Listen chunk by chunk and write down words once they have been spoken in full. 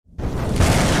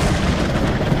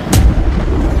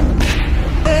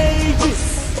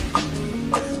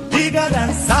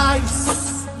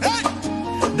size,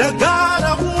 the God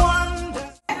of wonder.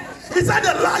 He said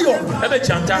the lion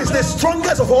is the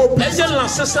strongest of all beasts. He turned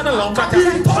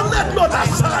not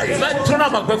aside from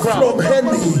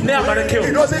any.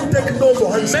 He doesn't take no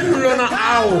for himself.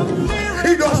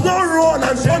 He does not run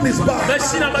and turn his back. He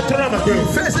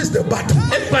faces the battle.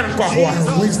 He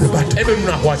wins the battle.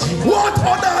 What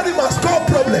other animals call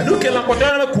problem?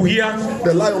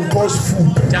 The lion calls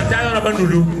food. The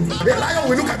lion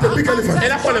will look at the big elephant.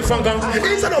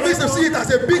 Instead of this, to see it as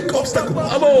a big obstacle,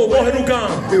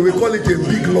 they will call it a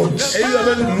big lunch.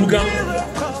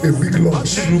 A big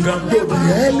lunch. The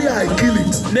earlier I kill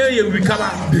it,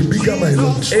 the bigger my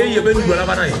lunch.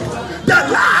 The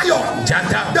lion,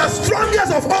 the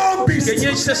strongest of all beasts,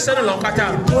 turned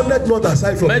not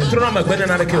aside from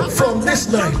this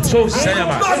night.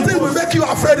 Nothing will make you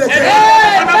afraid again.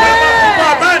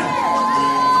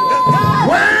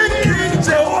 When King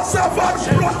Jehoshaphat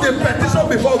brought the petition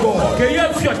before God, he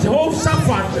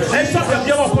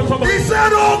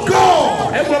said, "Oh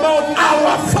God,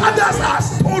 our fathers have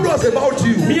told us about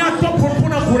you.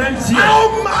 How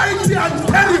mighty and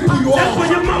terrible you are.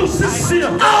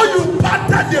 How you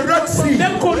parted the Red Sea.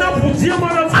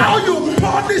 How you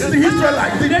punished the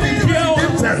Israelites.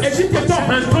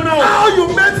 How you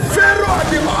made Pharaoh and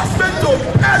the horsemen to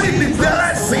perish in the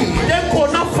Red Sea.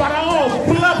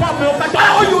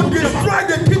 How you destroyed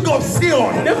the king of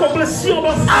Sion.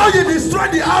 How you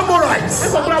destroyed the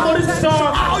Amorites.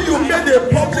 How you made a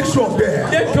public show there.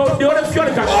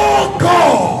 Oh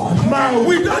God,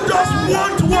 we don't just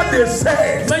want what they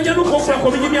say. Repeat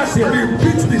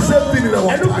the same thing in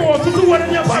our time.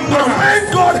 But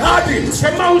when God had it,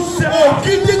 oh,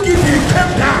 Giddy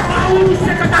came down and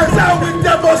said, "I will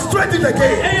demonstrate it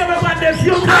again.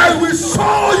 I will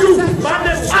show you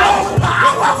how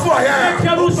powerful I am."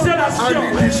 And he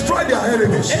destroyed their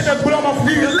enemies. He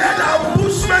led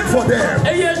ambushment for them.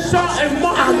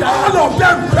 And all of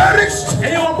them perished.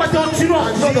 And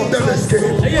none of them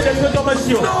escaped.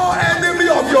 No enemy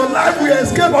of your life will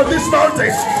escape on this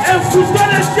mountain.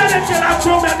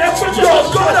 Your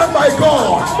God and my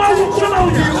God,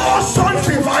 the awesome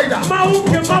divider,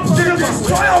 the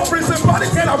destroyer of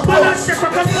principalities and powers,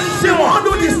 the one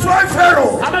who destroyed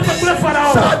Pharaoh,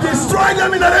 shall destroy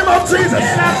them in the name of Jesus.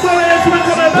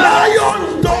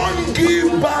 Lion don't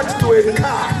give birth to a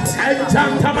cat.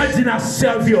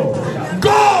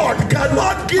 God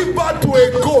cannot give birth to a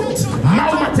goat.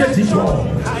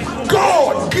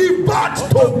 God give birth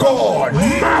to God.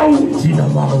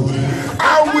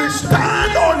 And we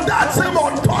stand on that same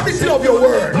authority of your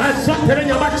word.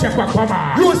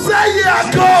 You say ye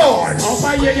are God,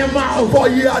 for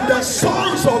ye are the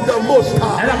sons of the Most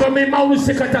High.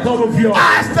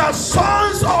 As the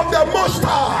sons of the Most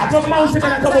High,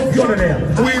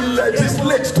 we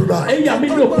legislate tonight.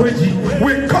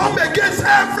 We come against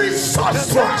every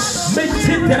sorceress,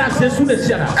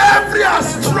 every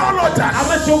astrologer,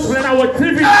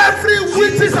 every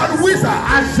witches and wizard,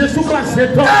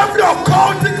 every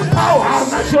occultic power,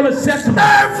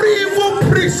 every evil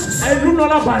priest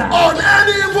on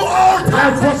any evil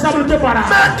altar,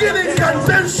 making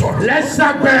incantation,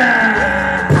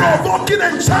 provoking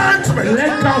enchantment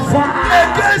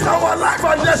against our life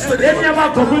and destiny. Let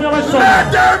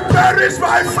them perish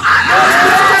by fire.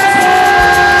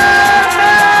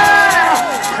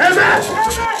 Amen.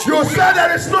 You said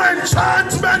there is no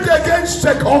enchantment against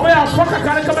Jacob. There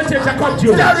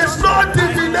is no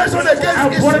divination against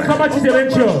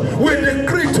Israel. We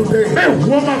decree today,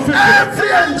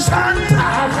 every enchanter,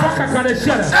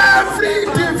 every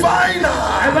diviner,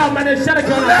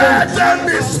 let them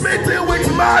be smitten with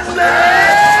madness.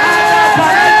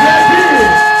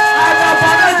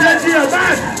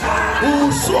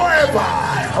 Whosoever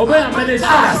has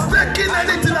taken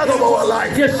anything out of our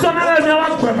life, maybe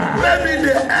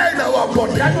the air in our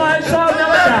body, maybe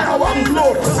our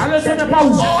clothes,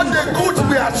 all the goods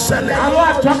we are selling,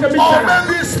 or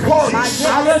maybe sponge,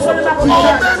 or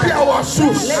maybe our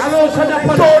shoes, to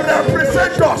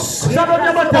represent us on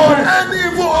any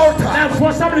evil altar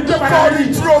for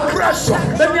retrogression,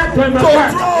 to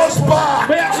draw us back.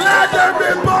 Let them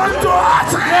be born to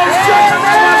us.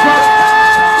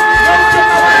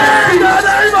 In the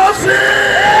name of Jesus.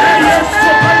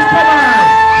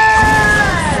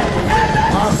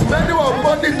 As many who are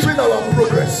monitoring our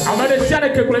progress, who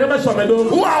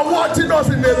are watching us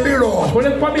in the mirror, who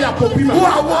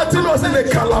are watching us in the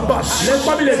calabash,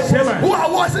 who are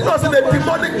watching us in the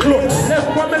demonic clothes,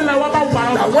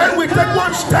 that when we take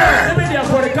one step,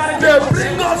 they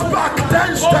bring us back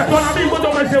 10 steps. From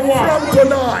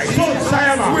tonight,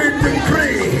 we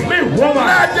decree,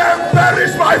 let them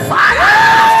perish by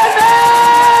fire.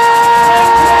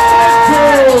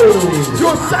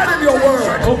 said in your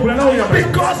word,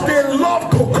 because they love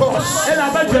to curse.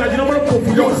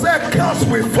 You said curse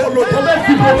will follow them.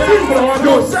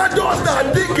 You said those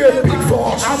that dig a pit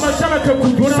for us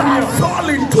shall fall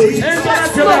into it.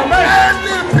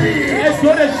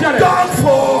 Enemy done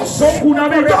for us,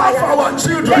 done for our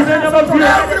children.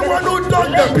 Everyone who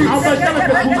done the pit,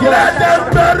 let them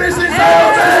perish in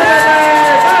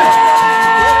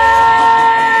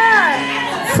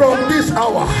from this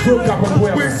hour,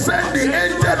 we send the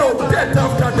angel of death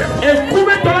after them.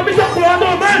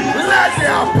 Let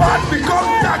their path become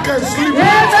dark and slippery.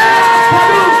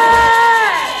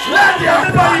 Let their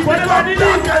path become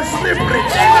dark and slippery.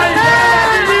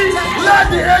 Let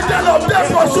the angel of death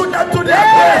pursue them to their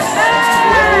place.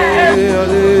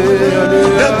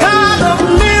 The God of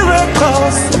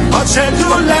miracles,